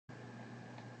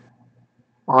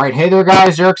Alright, hey there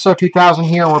guys, EricSo2000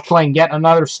 here, and we're playing yet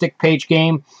another Stickpage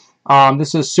game.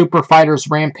 This is Super Fighters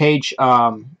Rampage,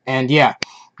 and yeah.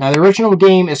 Now the original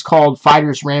game is called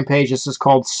Fighters Rampage. This is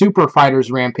called Super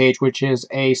Fighters Rampage, which is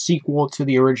a sequel to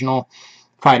the original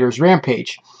Fighters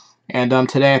Rampage. And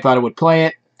today I thought I would play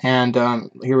it, and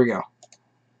here we go.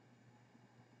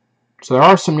 So there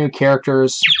are some new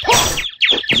characters,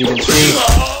 as you can see.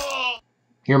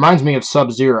 He reminds me of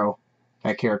Sub-Zero,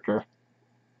 that character.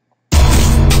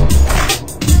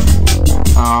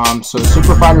 So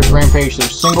Super Fighters Rampage,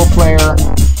 there's single player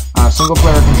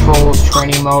controls,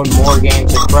 training mode, more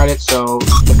games and credits. So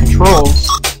the controls,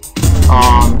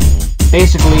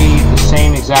 basically the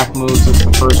same exact moves as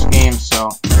the first game. So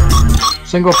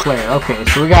single player. Okay,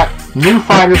 so we got new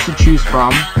fighters to choose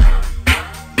from.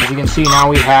 As you can see, now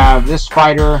we have this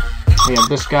fighter, we have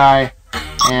this guy,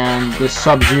 and this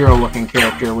Sub-Zero looking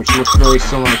character, which looks very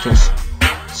similar to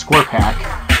Square Pack.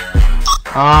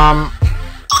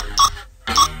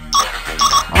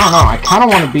 I don't know, I kind of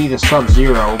want to be the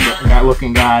Sub-Zero, that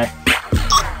looking guy.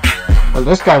 But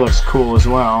this guy looks cool as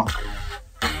well.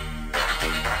 I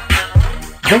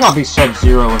think I'll be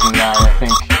Sub-Zero looking guy, I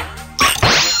think.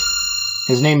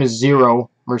 His name is Zero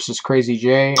versus Crazy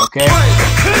J, okay? That's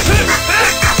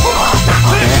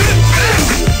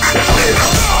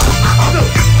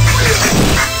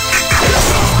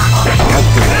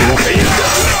pretty cool.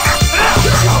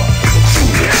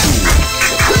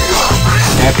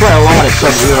 Yeah, I play a lot of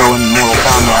Sub-Zero in Mortal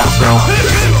Kombat, so...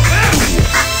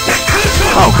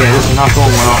 Okay, this is not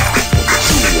going well.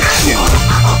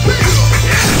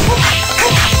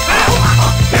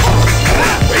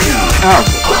 Oh.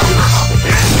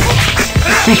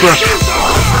 Super.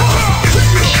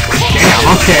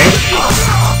 Damn, okay.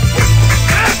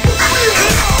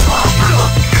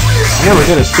 I never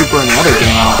did a super in the other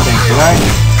game, I don't think, did I?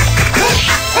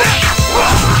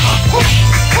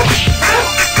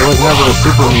 There was never a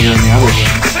super meter in the other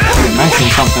game. It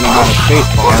mentioned something about a space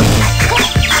bar.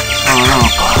 I don't know.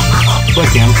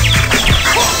 Click him.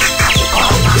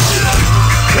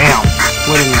 Damn.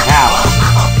 Split in half.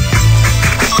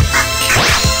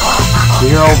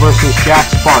 Zero versus Jack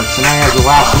Sparks. And now he has the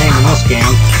last name in this game.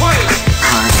 Alright.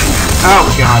 Oh,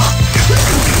 God.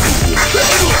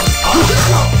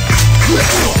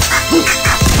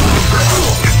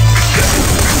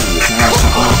 I got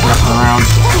something messing around.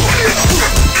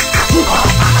 I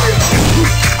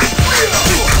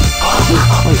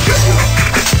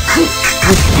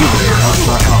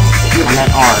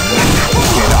meant R.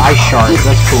 Okay, the ice shards,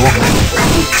 that's cool.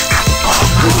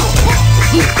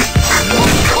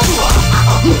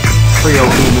 Pretty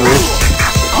OP move.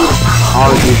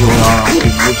 R's usually are OP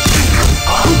moves.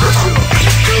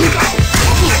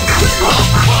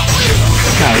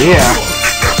 Oh yeah.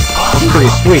 That's pretty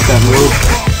sweet, that move.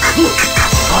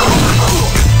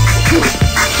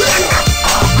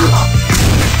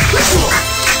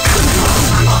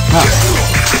 I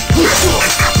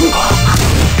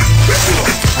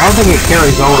don't think it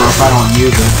carries over if I don't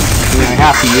use it. I mean, I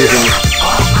have to use it.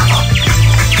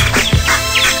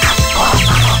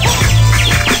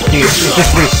 It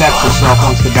just resets itself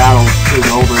once the battle is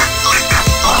over.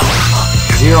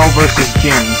 Zero versus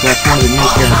Jins. That's one of the new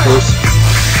characters.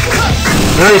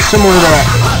 Very similar to,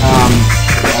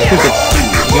 I think it's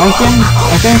Yunkin,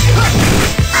 I think?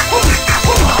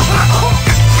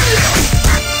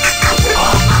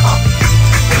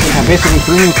 Yeah, basically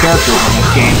 3 new characters in this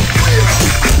game.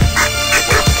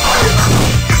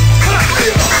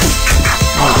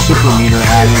 Oh, super meter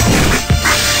added.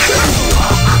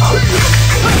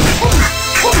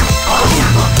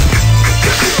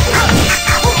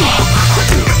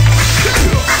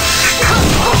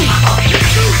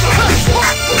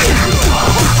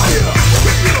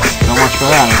 So much for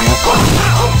that, I guess.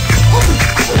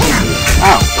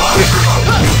 Oh, shit.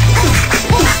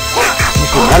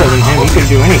 You're better than him. You couldn't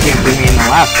do anything for me in the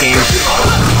last game.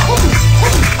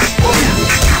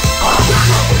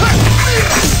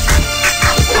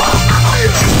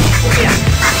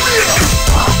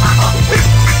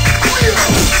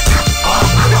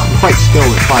 I'm quite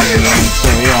skilled at fighting games,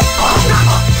 so yeah.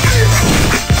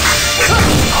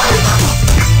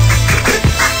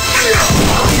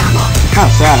 Kind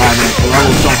of sad how the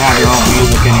levels don't have their own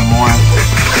music anymore.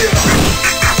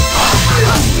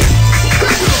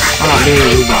 I'm not doing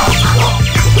it again.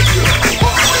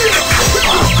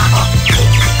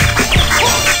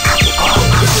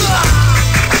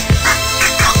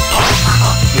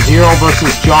 Zero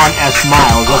versus John S.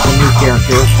 Miles. That's a new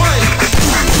character.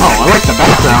 Oh, I like the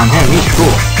background on him. He's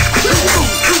cool.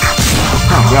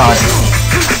 Oh, God.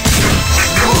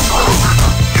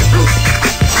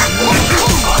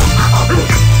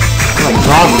 Like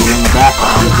zombies in the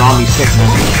background. Zombie stickmen.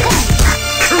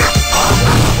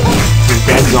 These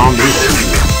dead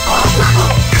zombies.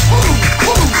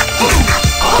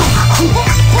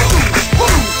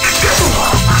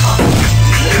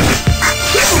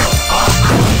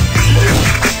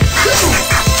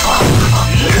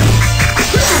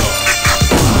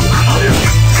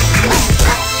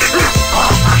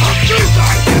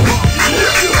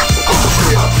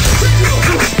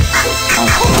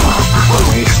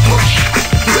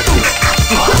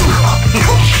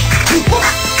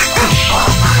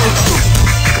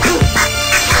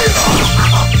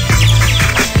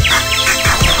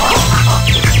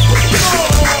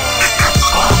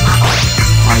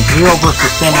 Zero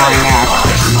versus Samurai Max.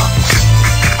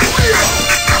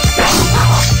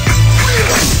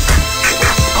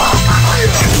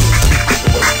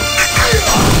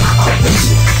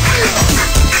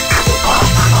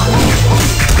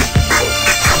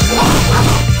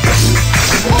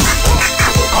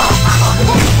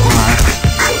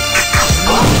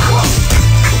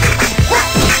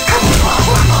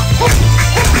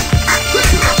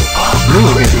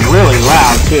 Music is really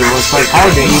loud too. It's like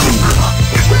hard to even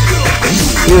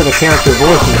hear the character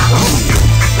voices.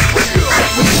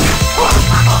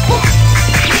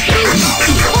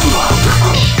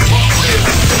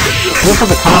 This if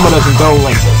the combo doesn't go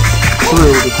like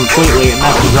through completely, it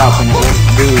messes up and it won't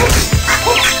do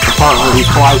the part where he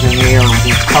flies in the air and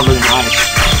he's covered in ice.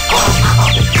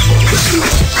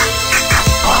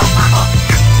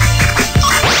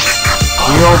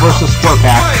 Zero versus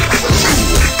Scorpack.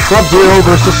 Sub-Zero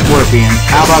versus Scorpion.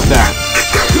 How about that?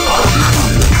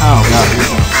 Oh god.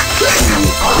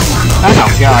 Oh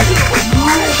god.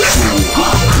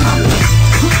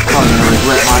 I'm gonna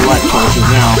regret my life choices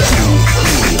now.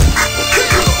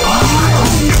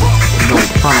 I'm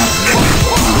trying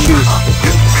to choose.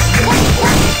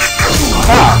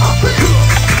 Ah!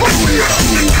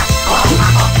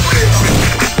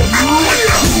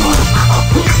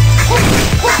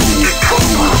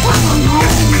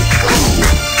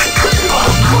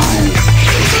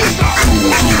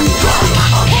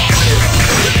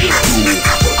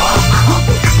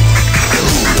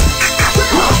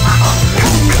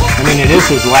 I mean, it is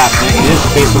his last name. It is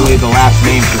basically the last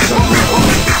name for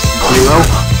Sub-Zero.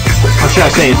 Or should I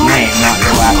say his name, not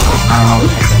his last name? I don't know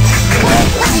what the heck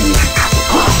that means.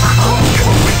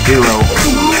 Zero.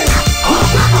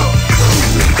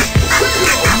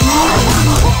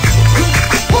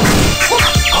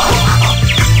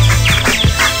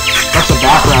 Plus the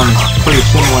background is pretty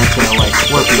similar to, like,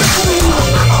 Scorpion.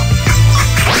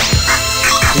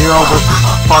 Zero versus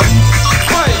Spartan.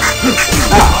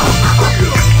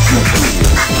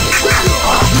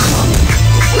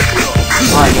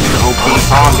 Alright, Mr. OP,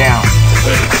 calm down. I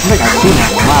think I've seen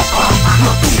that one last time.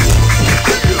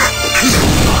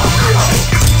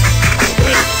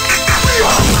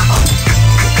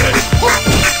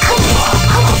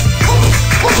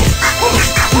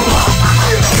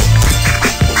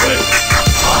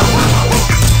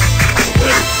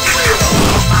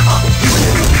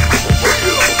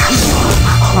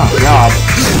 Oh, God.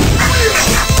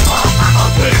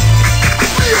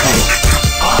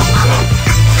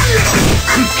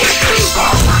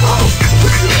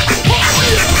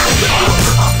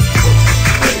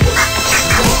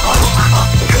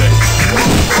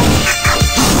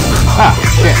 Ah,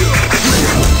 shit.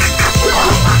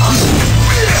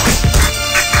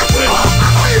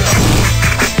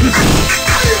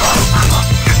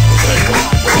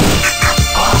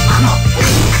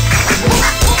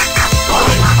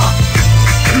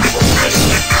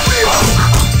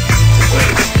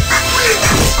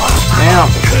 Damn.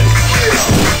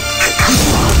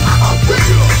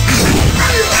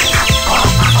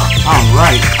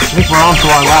 Alright, I think we're on to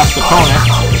our last opponent.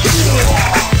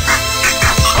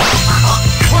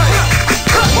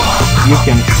 You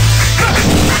can...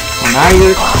 Well, now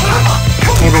you're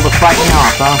able to fight me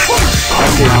off, huh?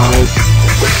 Let's see how it is.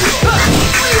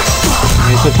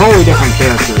 It's a totally different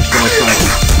character, so it's like...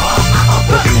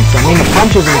 doesn't make sense. I mean, the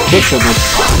punches and kicks are the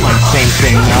like, same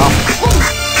thing now.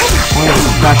 Only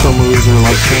the special moves are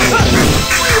like changed.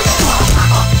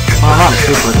 Well, not a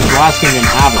super, because the last game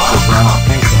didn't have a super, I don't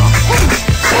think so.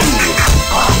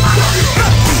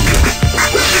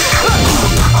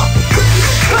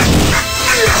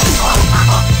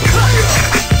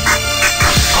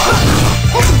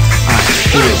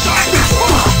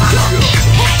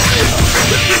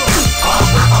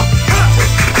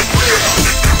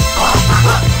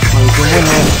 Well, you can win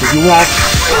this if you want.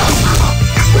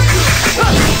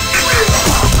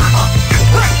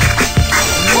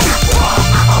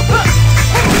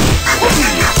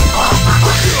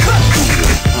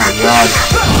 Oh god.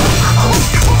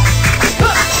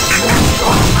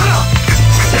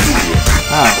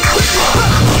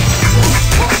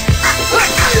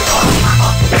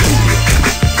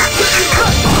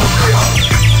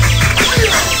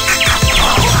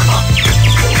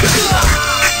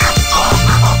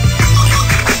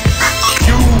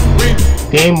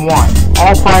 Game 1.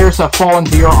 All fighters have fallen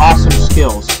to your awesome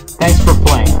skills. Thanks for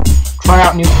playing. Try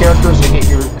out new characters and get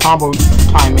your combo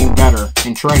timing better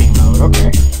in training mode.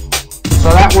 Okay. So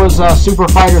that was Super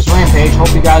Fighters Rampage.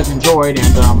 Hope you guys enjoyed,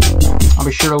 and I'll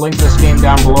be sure to link this game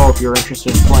down below if you're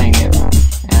interested in playing it.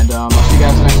 And I'll see you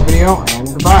guys in the next video, and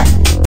goodbye.